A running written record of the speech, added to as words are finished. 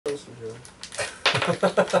listen to it.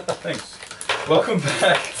 Thanks. Welcome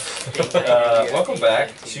back. Welcome back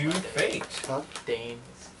to Fate. Huh? Dane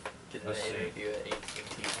did an Let's see. interview at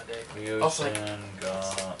AT&T one day. Leosin Also,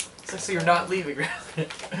 got It's like, so you're not leaving, right?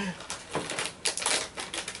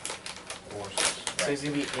 horses. So he's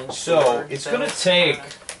gonna be in So store it's instead gonna of- take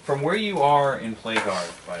from where you are in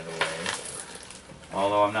Plagueard, by the way.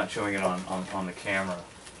 Although I'm not showing it on the camera,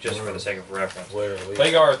 just for the sake of reference. Where are we?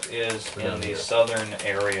 Plagueard is in down the here. southern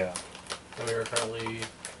area, We are currently.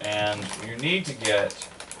 and you need to get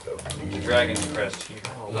the Dragon's Crest here.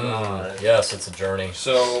 Yes, it's a journey.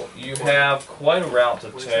 So you have quite a route to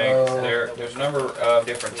take. There's a number of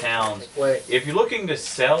different towns. Wait, If you're looking to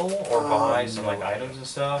sell or buy some like items and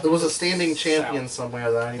stuff, there was a standing champion somewhere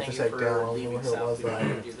that I need Thank to you take for down. I don't leaving know who it was South.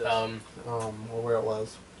 though. Do this. Or where it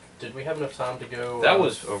was. Did we have enough time to go? that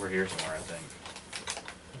was over here somewhere, I think.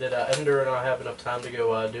 Did Ender and I have enough time to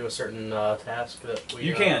go do a certain task that we?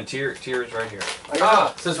 You can. Tier is right here.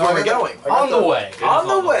 Since where are we going? On the way. On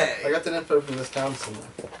the way! I got that info from this town somewhere.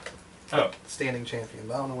 Oh. Standing champion,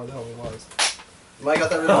 but I don't know where the hell he was. Anybody got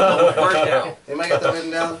that written down? Where's now? Anybody got that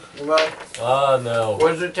written down? Anybody? No.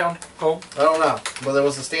 Where's the town called? I don't know, but there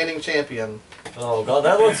was a standing champion. Oh god,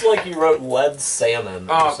 that looks like you wrote lead salmon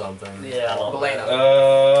or something. Yeah,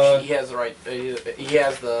 Belena. He has the right. He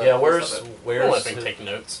has the. Yeah, where's Where's his, take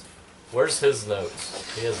notes? Where's his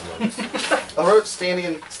notes? He has notes. I wrote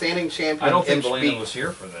standing champion. I don't think inch Belena beat. was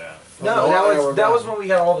here for that. No, No, that was when we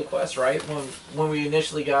got all the quests, right? When we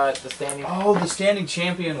initially got the standing. Oh, the standing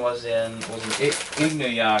champion was in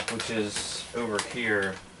Ignoyac, which is over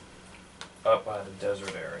here, up by the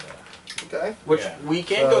desert area. Okay. Which Yeah. we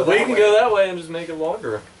can go. We that can way. go that way and just make it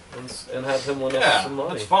longer, and have him win us some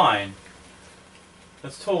money. That's fine.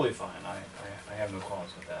 That's totally fine. I have no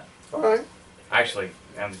qualms with that. Alright. Actually,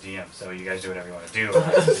 I'm the DM, so you guys do whatever you want to do.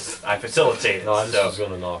 I facilitate it. No, I just so. was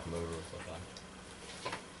gonna knock him over with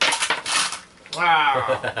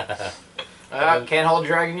Wow. Can't hold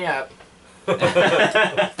dragon yet. We're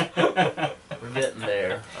getting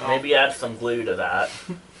there. Maybe add some glue to that.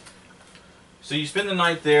 So you spend the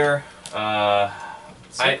night there.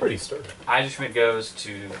 It's pretty sturdy. Schmidt goes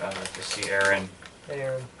to see Aaron. Hey,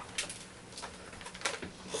 Aaron.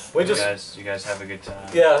 You guys have a good time.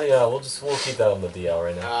 Yeah, we'll keep that on the DL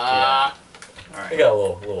right now. All right. It got a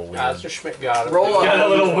little weird. Mr. Schmidt got it. Roll got a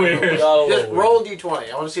little weird. Just roll D20.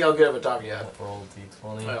 I want to see how good of a top you have. Roll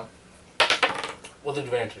D20. Well. With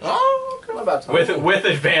advantage. Oh, come on, about time. With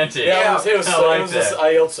advantage. Yeah, it was, I like that.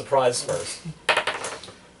 I yelled surprise first.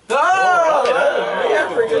 Oh!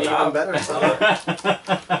 Yeah, pretty good Even job. better. So.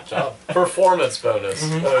 Good job. Performance bonus.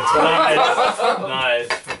 Nice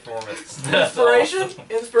performance.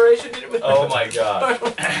 Inspiration? Oh my god.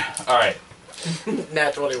 Alright.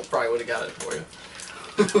 Nat 20 probably would have got it for you.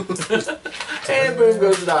 And boom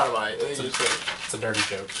goes the dynamite. It's a dirty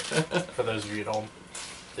joke. For those of you at home.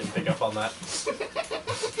 Didn't pick up on that.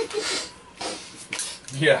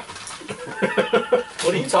 Yeah.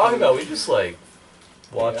 What are you talking about? We just like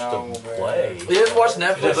watched them play. We just watch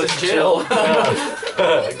Netflix and chill.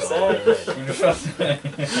 Exactly.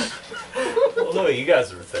 Well, no, you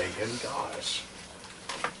guys were thinking, gosh.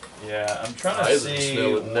 Yeah, I'm trying to see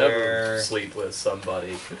would where never sleep with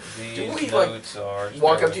somebody. these Didn't we, like, notes are.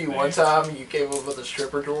 Walk up to you one time and you came up with a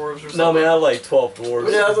stripper dwarves or something. No, man, I had like 12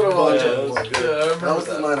 dwarves. Yeah, that's what it was. Yeah, it was good. Yeah, I remember That was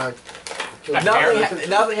the night I killed.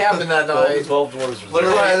 Nothing happened that night. 12 dwarves was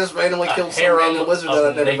Literally, great. I just randomly killed some Harem random wizard that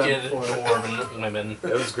I've of never met naked before. dwarven women.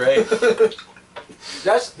 It was great.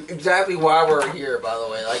 That's exactly why we're here, by the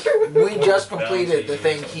way. Like, we just completed the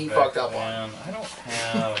thing he fucked up on. Man, I don't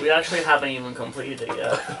have. We actually haven't even completed it yet.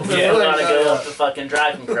 Yeah. We still gotta go up the fucking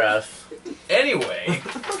Dragon Crest. Anyway,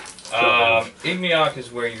 Ignoyac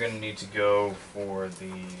is where you're going to need to go for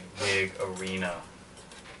the big arena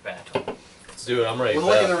battle. Let's do it. I'm ready. Was it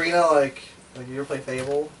like an arena like you ever play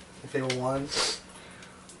Fable? Like Fable 1? It's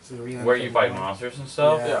an arena Where in you Fable fight 1. monsters and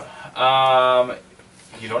stuff? Yeah.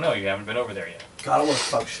 You don't know. You haven't been over there yet. God, I want to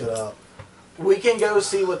fuck shit up. We can go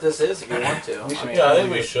see what this is if you want to. We should Yeah, I think totally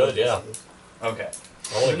we go should, see yeah. what this is. Okay.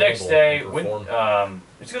 Only The next Rumble day, can when, perform.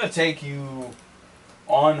 it's going to take you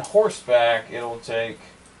on horseback. It'll take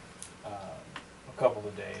a couple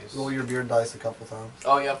of days. Roll your beard dice a couple times.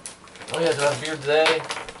 Oh, yeah. Oh yeah, do I have a beard today?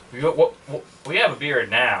 We have a beard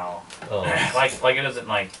now. Oh. like it doesn't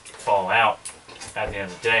like fall out at the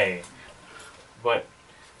end of the day. But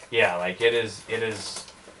yeah, like it is.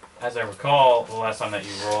 As I recall, the last time that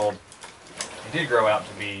you rolled, it did grow out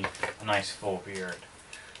to be a nice full beard.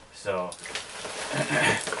 So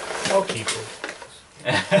I'll keep it.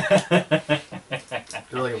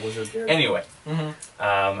 You're like a wizard beard. Anyway, Mm-hmm.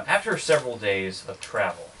 after several days of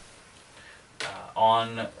travel,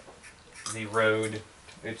 on the road.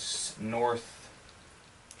 It's northeast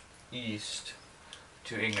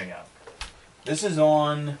to Ignoyac. This is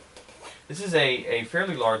a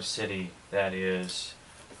fairly large city that is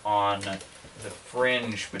on the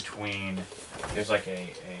fringe between, there's like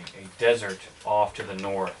a desert off to the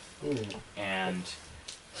north and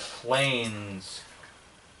plains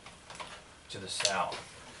to the south.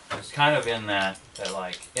 It's kind of in that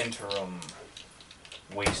like interim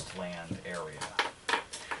wasteland area,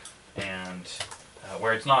 and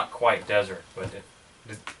where it's not quite desert, but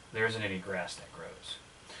there isn't any grass that grows.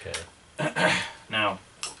 Okay. Now,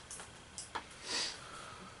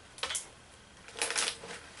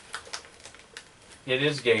 it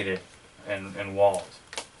is gated and walled,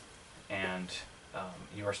 and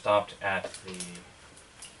you are stopped at the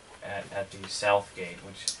south gate,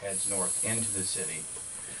 which heads north into the city.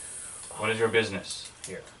 What is your business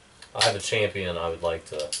here? I have a champion I would like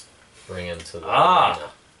to bring into the Ah. arena.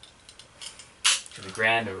 To the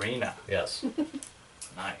grand arena. Yes.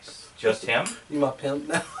 Nice. Just him? You my pimp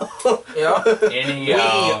now? Yeah. Any We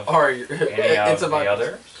of are. any It's of about the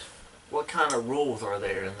others? What kind of rules are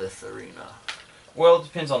there in this arena? Well, it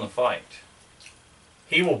depends on the fight.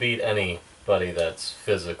 He will beat anybody that's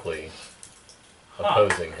physically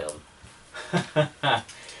opposing him.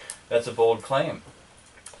 That's a bold claim.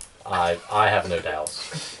 I have no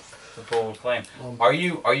doubts. It's a bold claim. Are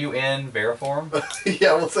you in bear form?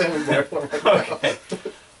 Yeah, we'll say him in there for right now.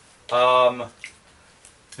 Okay.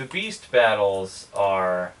 The beast battles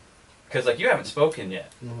are, because like you haven't spoken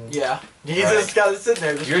yet. Yeah. He's Right. just got to sit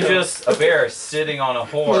there. You're just a bear sitting on a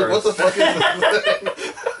horse What the fuck is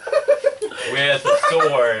this? with a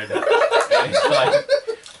sword. And it's like,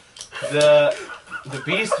 the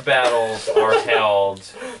beast battles are held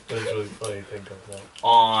That's really funny to think of that.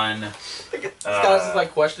 on Scott's just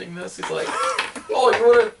like questioning this. He's like, "Oh, you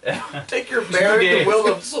want to take your bear to wield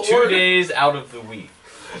a sword?" 2 days out of the week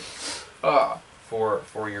Ah. for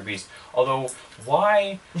your beast. Although,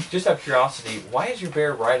 why? Just out of curiosity, why is your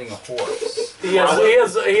bear riding a horse? He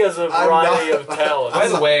has a I'm variety not- of talents. By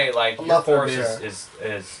the way, like I'm your not their horse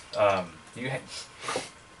bear.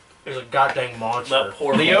 There's a goddamn monster. That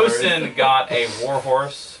poor Leosin got a war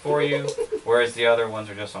horse for you, whereas the other ones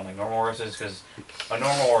are just on like normal horses because a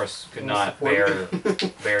normal horse could not bear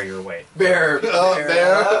your weight. Bear. Oh,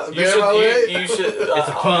 bear? You Bear should. my weight? You should. It's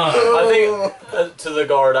a pun. I think to the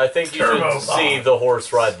guard. I think you Turbo should see the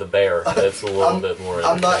horse ride the bear. It's a little bit more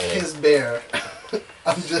I'm not entertaining. his bear.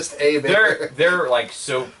 I'm just a bear. They're like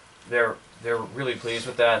so they're really pleased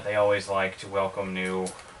with that. They always like to welcome new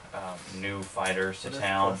fighters to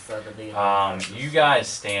town. You guys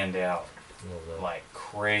stand out like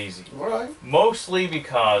crazy, Alright. mostly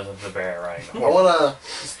because of the bear riding the I horse. wanna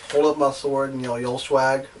hold up my sword and yell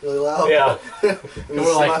swag really loud. Yeah. And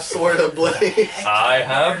just like- my sword ablaze. I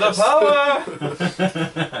have the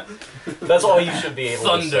power. That's all you should be able to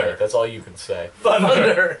Thunder. say. That's all you can say.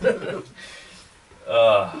 Thunder.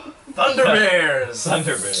 Thunder bears.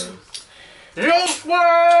 Thunder bears. Yo,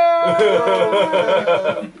 swag!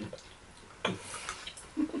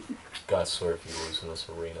 God, I swear if you lose in this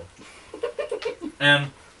arena.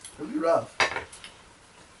 And It'd be rough.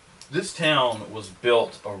 this town was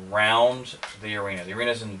built around the arena. The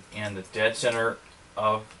arena's in the dead center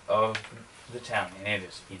of the town, and it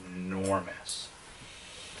is enormous.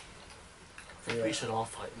 We should all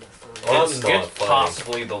fight in this arena. I'm It's not fighting.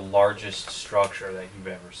 possibly the largest structure that you've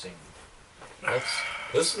ever seen.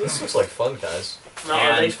 This looks like fun, guys. Now,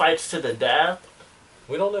 are they And- fights to the death?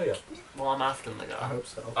 We don't know yet. Well, I'm after the I guy. hope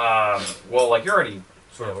so. Well, like you're already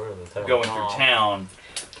sort Yeah, of we're in the town. going through Oh.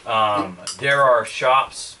 town. There are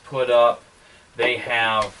shops put up. They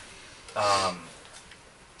have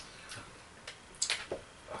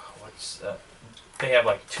they have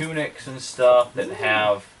like tunics and stuff that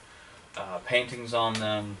have paintings on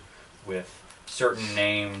them with certain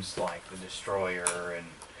names like the Destroyer, and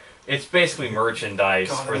it's basically merchandise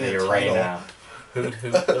God, for I the need a arena. Hoot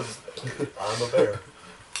hoot. I'm a bear.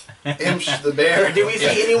 Imsh the bear. Did we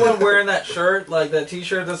see anyone wearing that shirt, like that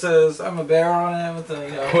T-shirt that says "I'm a bear" on it? With the,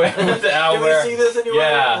 With the Did we owlbear. see this anywhere?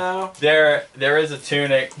 Yeah. No? There is a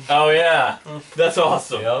tunic. Oh yeah, that's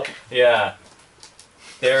awesome. Yep. Yeah.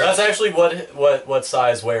 There. That's actually what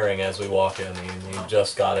Sai's wearing as we walk in. He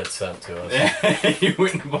just got it sent to us. You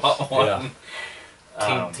went and bought one.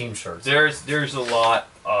 Yeah. Team shirts. There's a lot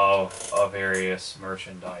of various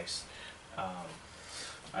merchandise.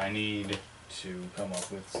 I need to come up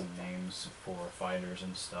with some names for fighters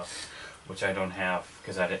and stuff, which I don't have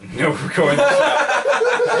because I didn't know we were going this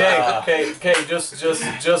way. Okay.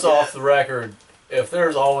 Just off the record, if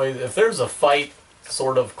there's a fight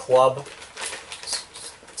sort of club,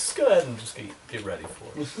 go ahead and just get ready for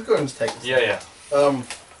it. Let's go ahead and just take this. Yeah.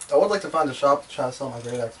 I would like to find a shop to try to sell my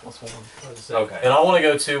Great Axe +1. Okay. And I want to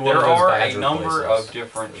go to one There of those are a badger number places. of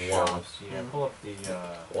different shops. Yeah, pull up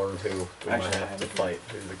the. Learn who we might have to fight,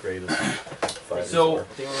 who the greatest fighters So are.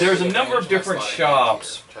 there's a number of different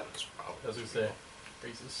shops As we say,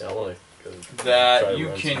 Yeah, I want to go try that to you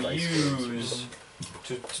run some can dice use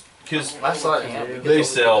to, because I saw it. they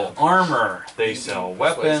sell armor, they sell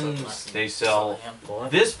weapons, they sell.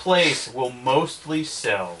 This place will mostly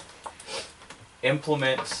sell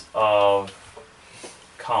implements of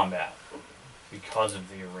combat because of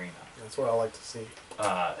the arena. That's what I like to see.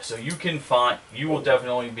 So you will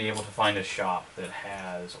definitely be able to find a shop that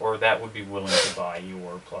has, or that would be willing to buy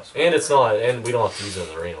your +1. And it's not, and we don't have to use it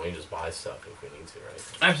in the arena. We can just buy stuff if we need to, right?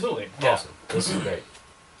 Absolutely. Yeah. Awesome. This is great.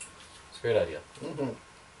 It's a great idea. Mm-hmm.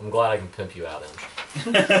 I'm glad I can pimp you out, Inch.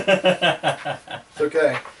 It's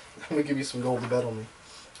okay. I'm gonna give you some gold to bet on me.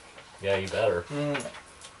 Yeah, you better.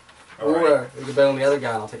 Or you can bet on the other guy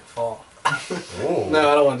and I'll take the fall. Ooh. No,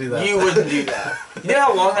 I don't want to do that. You wouldn't do that. You know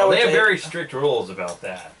how long that would They have take? very strict rules about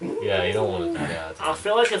that. Yeah, you don't want to do that. I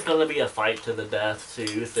feel like it's gonna be a fight to the death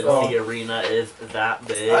too, since Oh. the arena is that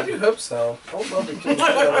big. I do hope so. I would love to kill the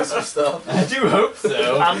shit out of some stuff. I do hope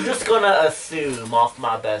so. I'm just gonna assume off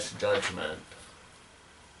my best judgment.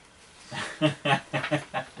 I'm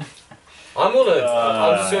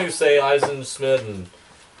just gonna say Eisenschmidt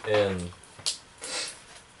and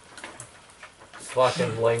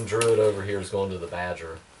fucking lame druid over here is going to the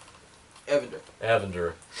Badger.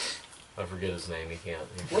 Evander. I forget his name. He can't.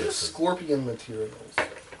 He What is forgets his- scorpion materials?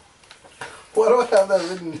 Why do I have that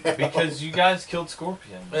written down? Because you guys killed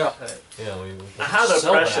Scorpion. Yeah. Yeah, we I have a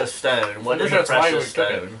sell precious stone. What is a That's why we precious cook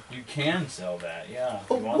it. stone? You can sell that, yeah.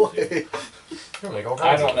 If Oh you want to. boy. That. Make all I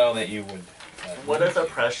kinds don't of- know that you would. What does a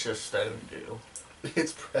precious stone do?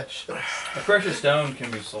 It's precious. A precious stone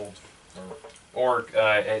can be sold, or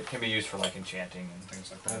it can be used for like enchanting and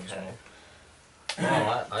things like that as Okay. well.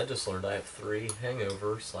 Well, I just learned I have 3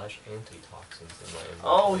 hangover/antitoxins in my inventory.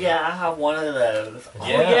 Oh yeah, I have one of those. Oh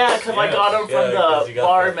Yeah, yeah, because I got them yeah, from 'cause the you got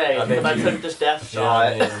barmaid the- I because I made you- took this death Yeah, shot.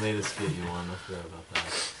 I made us get you one. I forgot about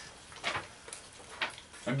that.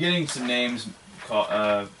 I'm getting some names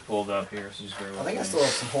pulled up here, so just bear with I think I me. still have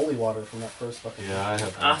some holy water from that first fucking. Yeah, I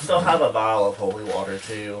have. I still have a vial of holy water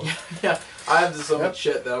too. Yeah, I have so much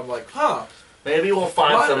shit that I'm like, huh. Maybe we'll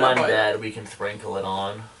find Why some did I buy undead we can sprinkle it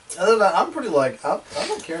on. Other than that, I'm pretty like I'm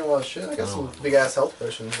not carrying a lot of shit. I got some Oh. big ass health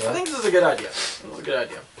potions. I think this is a good idea. This is a good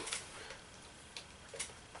idea.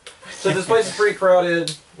 So this place is pretty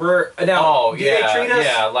crowded. We're now. Oh do yeah, they treat us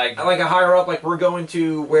yeah, like like a higher up? Like we're going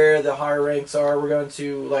to where the higher ranks are. We're going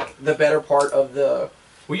to like the better part of the.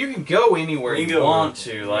 well, you can go anywhere You you, can go want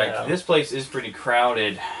to. Like yeah. this place is pretty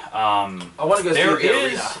crowded. I want to go There see the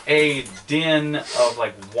is arena. a din of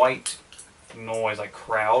like white noise, like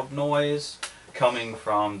crowd noise, coming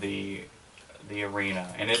from the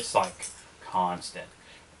arena, and it's like constant.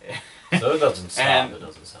 So it doesn't stop. And It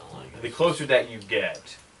doesn't sound like it. The closer that you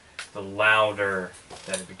get, the louder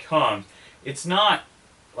that it becomes. It's not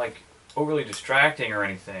like overly distracting or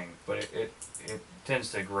anything, but it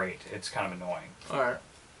tends to grate. It's kind of annoying. All right.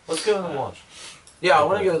 Let's go and watch. Yeah, I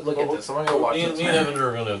want to go look at this. I want to go watch Me this. and Evander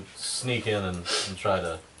are gonna sneak in and try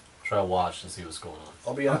to watch and see what's going on.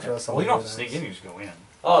 I'll be honest with you. Well, you don't have to sneak in; you just go in.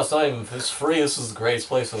 Oh, it's not even. It's free. This is the greatest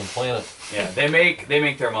place on the planet. Yeah, they make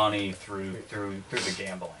their money through the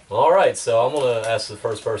gambling. Well, all right. So I'm gonna ask the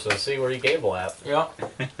first person to see where you gamble at. Yeah.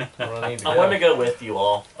 Where do I need to I go? want to go with you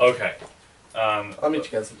all. Okay. I'll meet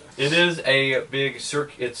you guys. It is a big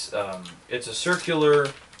it's a circular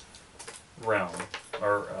realm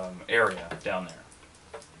or area down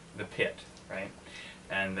there, the pit, right?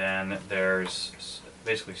 And then there's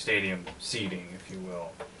basically stadium seating, if you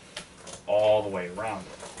will, all the way around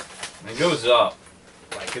it. And it goes up,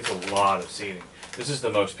 like it's a lot of seating. This is the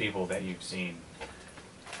most people that you've seen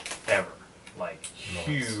ever, like Nice.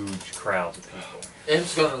 huge crowds of people.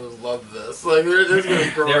 Im's gonna love this. Like, this is gonna be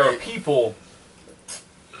great. There are people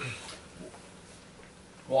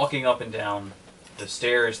walking up and down the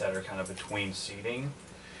stairs that are kind of between seating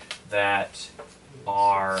that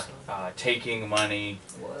are taking money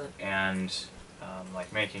What? and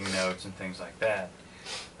like making notes and things like that.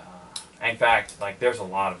 In fact, like there's a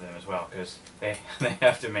lot of them as well because they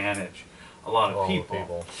have to manage a lot of All the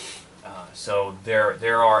people. So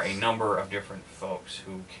there are a number of different folks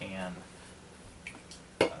who can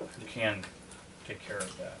take care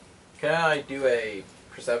of that. Can I do a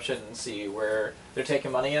perception and see where they're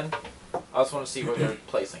taking money in? I just want to see where they're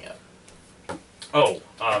placing it. Oh,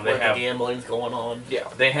 they Where the have gambling's going on. Yeah.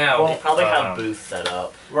 they have They probably have um, booths set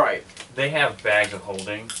up. Right. they have bags of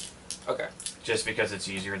holding. Okay. just because it's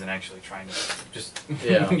easier than actually trying to just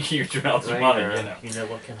huge amounts of Right, money, or, you know. You know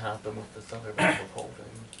what can happen with this other bag of holding.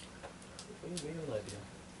 We have an idea.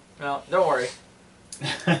 No, don't worry.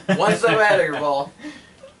 One step ahead of your ball.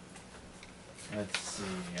 Let's see,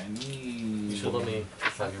 I need... You should let me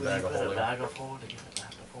have your bag of A holding. bag of holding. A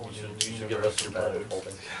bag of holding. You should give us your bag of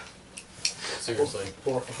holding. Seriously.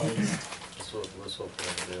 4 for hugs. That's what we're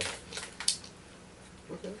gonna do.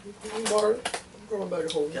 Okay, you can borrow it. I'm going back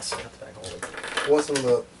and hold. Yes, I got the bag of holding. Want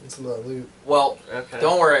some of that loot? Well, Okay.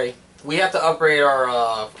 don't worry. We have to upgrade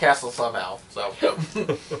our castle somehow. So.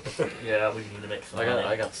 Yeah, we need to make some money.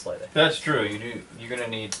 I got slight. That's true, you do. You're gonna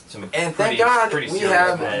need some And pretty, thank God pretty we serious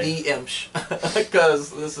have money. the imsh, because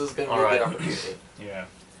this is going to be a Alright. good opportunity. Yeah.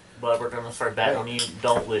 But we're gonna start betting on you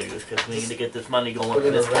don't lose, because we need to get this money going Put for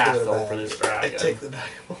in a this regular castle bag. for this I dragon. take the bag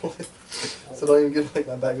of holding. So don't even get like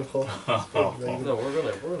my bag of holding. No,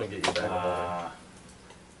 we're gonna get you back of holding.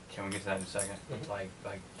 Can we get to that in a second? Like,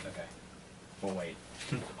 okay. We'll wait.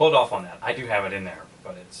 Hold off on that. I do have it in there,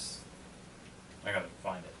 but it's... I gotta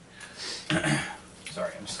find it.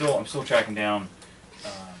 Sorry, I'm still tracking down.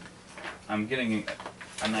 I'm getting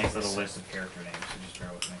a nice little list of character names, so just bear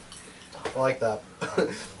with me. I like that.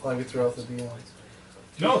 Why we throw out the DM.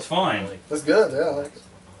 No, it's fine. That's good, yeah. I like it.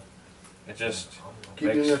 It just Keep you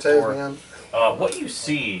makes in your toes, for- man. what you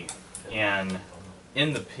see in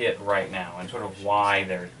the pit right now, and sort of why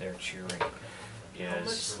they're cheering, How much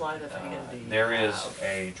is sleight of hand do you there is have?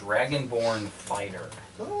 a dragonborn fighter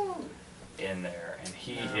Oh. in there, and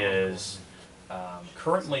he is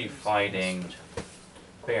currently fighting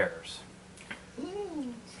bears,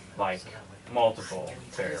 like multiple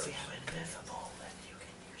bears.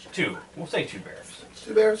 Two. We'll say 2 bears.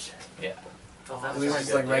 2 bears? Yeah. Are these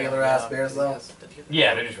just like regular ass bears though?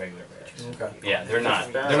 Yeah, they're just regular bears. Okay. Yeah, they're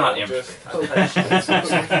not imps.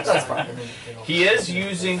 That's fine. He is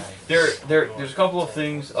using there's a couple of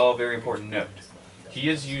things of very important note. He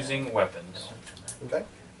is using weapons, Okay.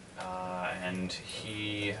 and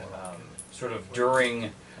he sort of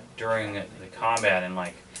during the combat and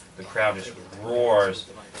like the crowd just roars.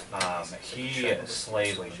 He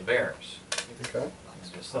slays one of the bears. Okay.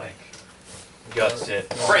 Just like guts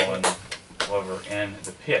it all over in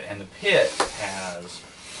the pit, and the pit has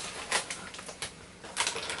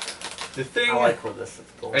the thing. I like where this is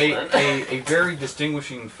going. A very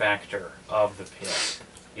distinguishing factor of the pit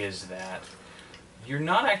is that you're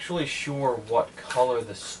not actually sure what color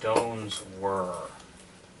the stones were,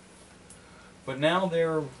 but now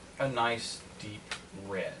they're a nice deep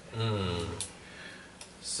red.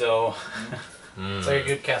 So It's like a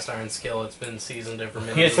good cast iron skill. It's been seasoned over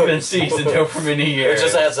many it's been seasoned over many It years.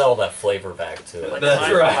 just adds all that flavor back to it. Like That's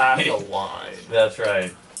my right. glass of wine. That's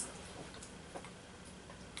right.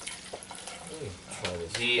 Try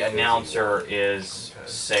this. The announcer is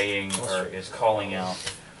saying, or is calling out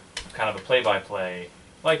kind of a play-by-play,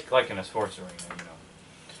 like in a sports arena, you know.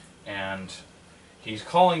 And he's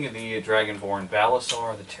calling the Dragonborn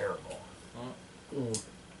Balasar the Terrible.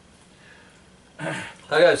 That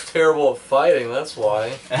guy's terrible at fighting, that's why.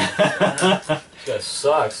 This guy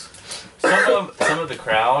sucks. Some of the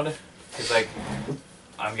crowd, because like,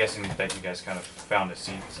 I'm guessing that you guys kind of found a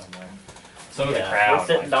seat somewhere. Some of the Yeah, crowd we're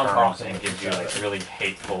sitting like, down turns talking and with gives each you other. like really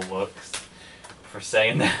hateful looks for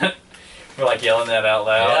saying that, for like yelling that out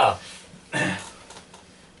loud. Yeah.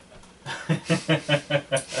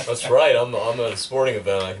 That's right, I'm at a sporting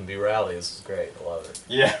event, I can be rowdy, this is great, I love it.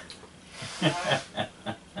 Yeah.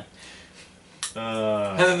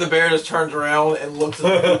 And then the bear just turns around and looks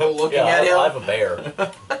at the people looking Yeah, at him. I have a bear.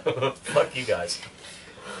 Fuck you guys.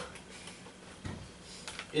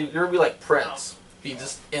 You're gonna be like Prince. Be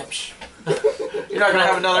just Imsh. You're not gonna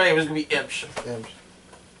have another name. It's gonna be Imsh. And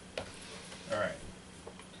All right.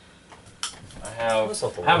 I have That's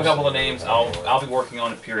not the a worst couple of thing names. I've ever I'll be working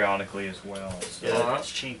on it periodically as well. So, Yeah, it's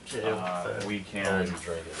cheap too. So. we I can wouldn't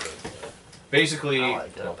drink it. basically I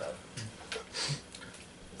like it. Not bad.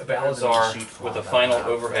 Balazar Sheep with the fly final back,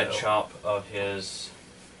 overhead so. chop of his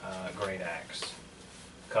great axe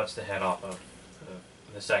cuts the head off of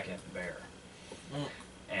the second bear,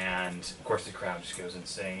 and of course the crowd just goes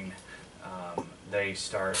insane. They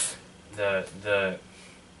start the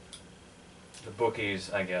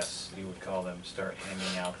bookies, I guess you would call them, start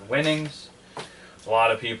handing out the winnings. A lot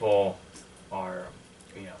of people are,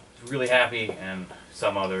 really happy, and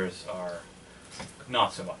some others are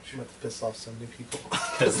not so much I'm about to piss off so many people.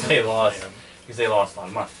 because they lost a lot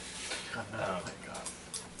of money.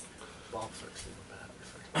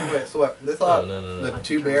 Wait, so what? They thought No. the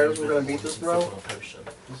 2 bears were gonna beat this bro?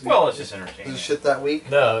 Well, it's just Is entertaining. it shit that week?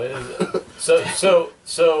 No, so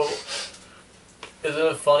Isn't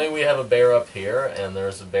it funny we have a bear up here and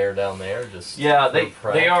there's a bear down there? Just Yeah,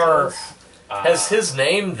 they are. Has his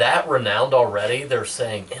name that renowned already? They're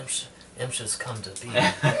saying Imsh has come to be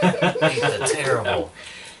the terrible.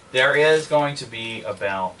 There is going to be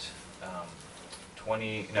about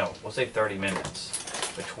 30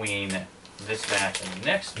 minutes between this match and the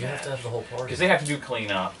next You match. have to have the whole party. Because they have to do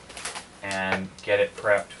cleanup and get it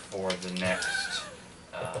prepped for the next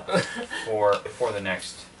for the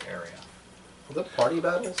next area. Are there party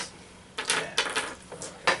battles? Yeah.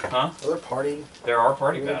 Huh? Are there party? There are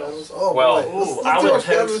party battles. Oh, well, boy. Ooh, I would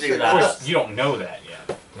host you of that. course, you don't know that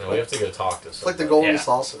yet. No, we have to go talk to It's like the somebody. golden Yeah.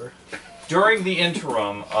 saucer. During the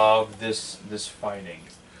interim of this fighting,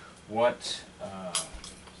 what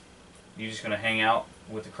you just gonna hang out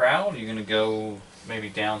with the crowd? Are you gonna go maybe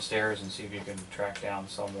downstairs and see if you can track down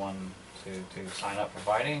someone to sign up for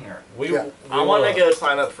fighting, or I want to go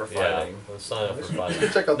sign up for Yeah, fighting. let's sign up for fighting.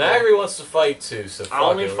 Check out Nagri wants to fight too, so I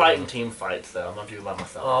only fuck it, fight we're in team fights though. I'm not doing it by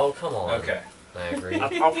myself. Oh, come on. okay? Nagri.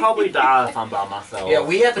 I'll probably die if I'm by myself. Yeah,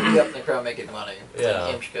 we have to be up in the crowd making money. Yeah.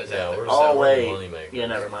 When Imsh goes Yeah, out there. we're Oh so wait. moneymaker. Yeah,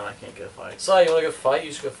 never mind. I can't go fight. So you want to go fight?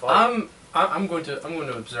 You should go fight. I'm going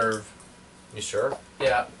to observe. You sure?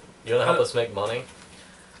 Yeah. You want to help us make money?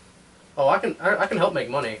 Oh, I can help make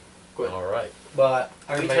money, All right. but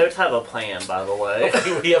We both have a plan, by the way.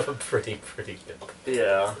 We have a pretty good.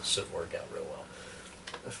 Yeah, It should work out real well.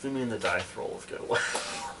 assuming the dice rolls go well.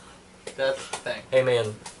 That's the thing. Hey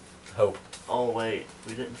man, hope. Oh wait,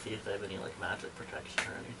 we didn't see if they have any like magic protection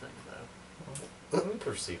or anything though. We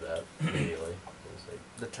perceive that immediately.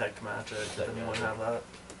 Detect magic. Does Detect anyone magic. have that?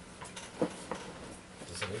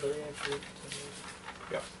 Does anybody actually?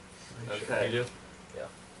 Yeah. Okay. You do?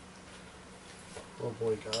 Oh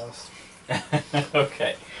boy, gosh.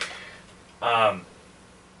 Okay.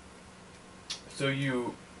 So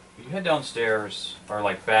you head downstairs, or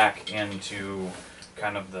like back into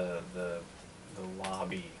kind of the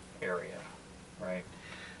lobby area, right?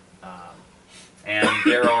 And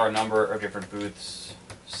there are a number of different booths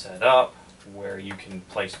set up where you can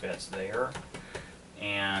place bets there,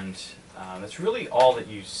 and that's really all that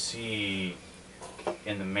you see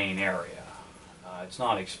in the main area. It's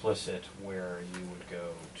not explicit where you would go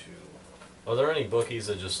to. Are there any bookies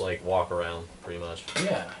that just like walk around, pretty much?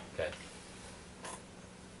 Yeah. Okay.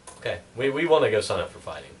 Okay. We want to go sign up for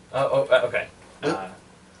fighting. Okay.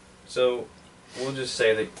 So we'll just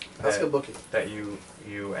say that That's a good bookie. that you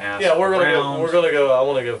ask Yeah, we're gonna around, go. We're gonna go. I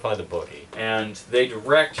want to go find a bookie. and they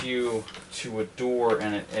direct you to a door,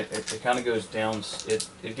 and it kind of goes down.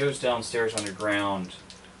 It goes downstairs underground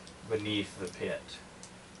beneath the pit,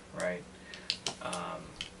 right?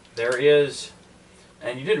 There is,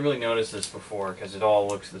 and you didn't really notice this before because it all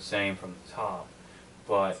looks the same from the top,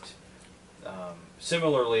 but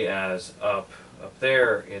similarly as up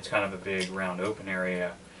there, it's kind of a big round open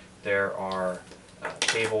area. There are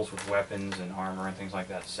tables with weapons and armor and things like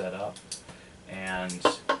that set up, and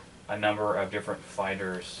a number of different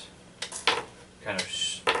fighters kind of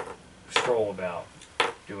stroll about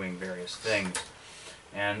doing various things.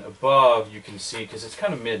 And above you can see, because it's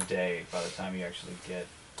kind of midday by the time you actually get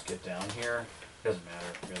down here. It doesn't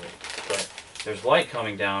matter really, but there's light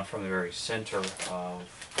coming down from the very center of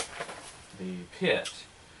the pit,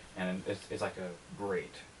 and it's like a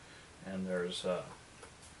grate, and there's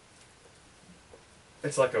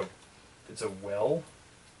it's a well,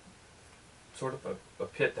 sort of a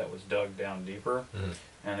pit that was dug down deeper,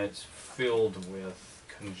 and it's filled with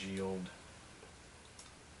congealed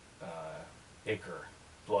ichor,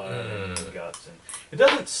 blood and guts, and it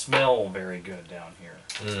doesn't smell very good down here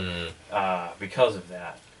because of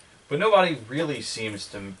that. But nobody really seems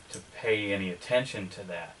to pay any attention to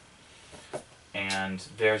that. And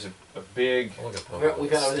there's a big... We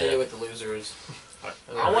kind of did it with the losers.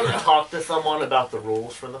 I want to talk to someone about the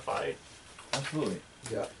rules for the fight. Absolutely.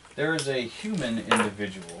 Yeah. There is a human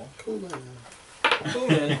individual. Cool man.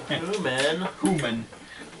 Human. Human.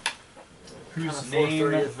 Whose What kind of name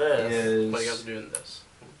sorcery is this? is... What do you guys do in this?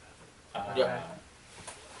 Yeah.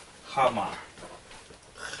 Hama.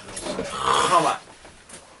 Hama.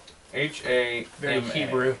 H-A-M-A. Very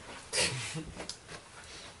Hebrew.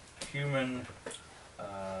 Human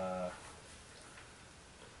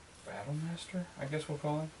battle master, I guess we'll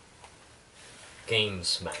call him.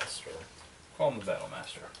 Games master. Call him the battle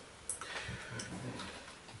master.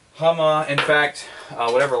 Hama, in fact,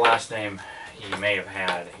 whatever last name he may have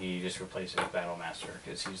had, he just replaced it with battle master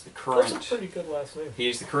because he's the current. That's a pretty good last name.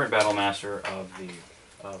 He's the current battle master of the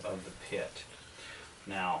pit.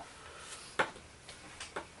 Now,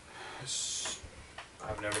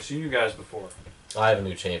 I've never seen you guys before. I have a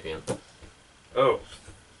new champion. Oh.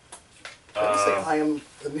 Have you say I am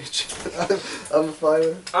a ninja. I'm a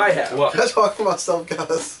fighter. I have. What? Can I talk for myself,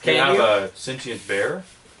 guys? Do you Can have you? a sentient bear?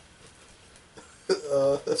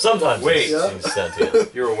 Sometimes Wait. it's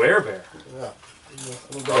sentient. You're a werebear. Yeah.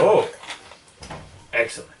 I'm a bear. Oh.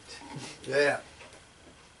 Excellent. Yeah.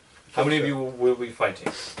 How many of you will be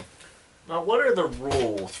fighting? Now, what are the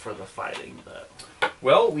rules for the fighting, though?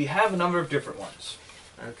 Well, we have a number of different ones.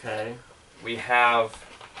 Okay. We have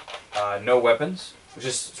no weapons, which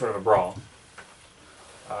is sort of a brawl.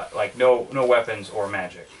 Like no weapons or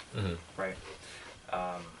magic, right?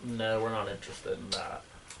 No, we're not interested in that.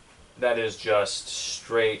 That is just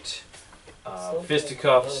straight Not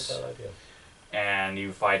fisticuffs, a bad idea. and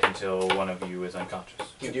you fight until one of you is unconscious.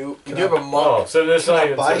 You do Can have a Oh, monk. so this Can not I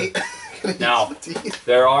even bite? Can I use Now, the teeth?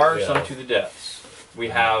 There are Yeah. some to the deaths. We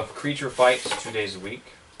have creature fights 2 days a week.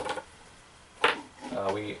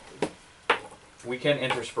 We can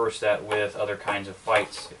intersperse that with other kinds of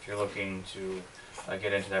fights if you're looking to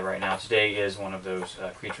get into that right now. Today is one of those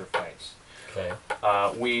creature fights. Okay.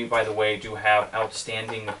 We, by the way, do have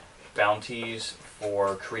outstanding bounties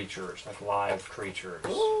for creatures, like live creatures,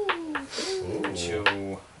 Ooh.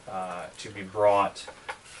 to be brought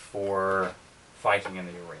for fighting in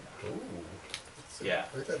the arena. Ooh. Yeah,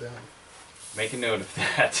 Write that down. make a note of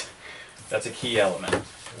that. That's a key element.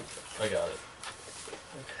 I got it.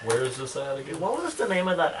 Where is this at again? What was the name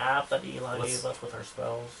of that app that Eli What's- gave us with our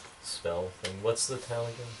spells? Spell thing. What's the town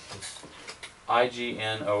again?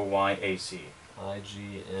 Ignoyac.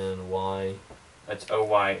 I-G-N-Y-O-O-Y. That's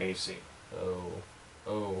Oyacc.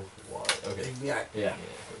 Okay. Yeah. Yeah.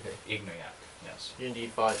 Okay. Ignoyac. Yes. D&D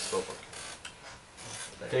 5 spellbook.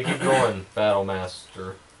 Okay, keep going, Battle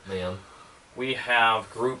Master man. We have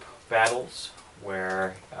group battles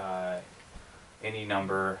where any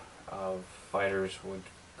number of fighters would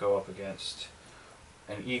go up against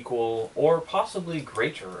an equal or possibly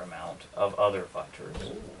greater amount of other fighters,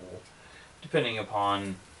 depending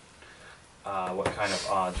upon what kind of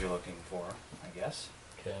odds you're looking for, I guess.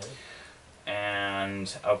 Okay.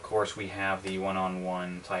 And of course, we have the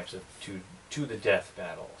one-on-one types of to the death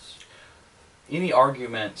battles. Any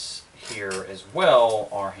arguments here as well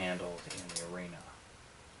are handled in the arena,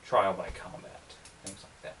 trial by combat, things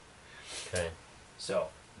like that. Okay. So,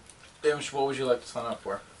 Damage, what would you like to sign up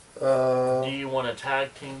for? Do you want to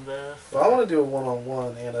tag team this? Well, I want to do a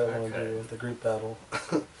one-on-one, and I want to Okay. do the group battle.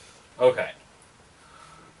 okay.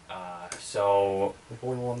 So Like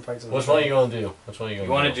one fights. Which one are you gonna do? Which one are you gonna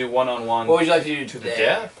you want to do one-on-one What would you like to do to the today?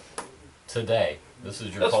 death? today? This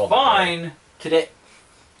is your That's call. fine. Today.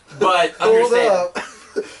 But Hold understand. up.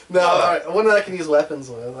 No, alright. One that I can use weapons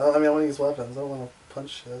with. I mean, I want to use weapons. I don't want to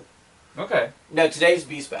punch shit. Okay. No, today's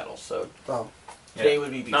beast battles, so Oh. today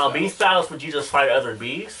would be beast Now, battles. beast battles, would you just fight other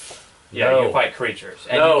beasts? Yeah, No. you fight creatures,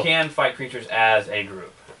 and No. you can fight creatures as a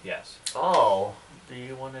group. Yes, Oh, do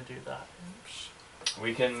you want to do that?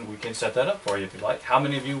 we can set that up for you if you'd like. How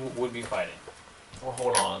many of you would be fighting? Well,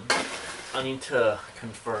 hold on. I need to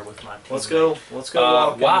confer with my team. Let's go. Let's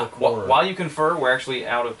go walk in the corner. While you confer, we're actually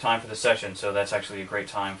out of time for the session, so that's actually a great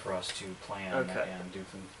time for us to plan Okay. and do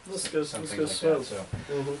Let's go some smoke. things like that. So.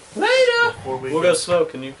 Before we We'll go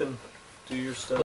smoke, and you can do your stuff.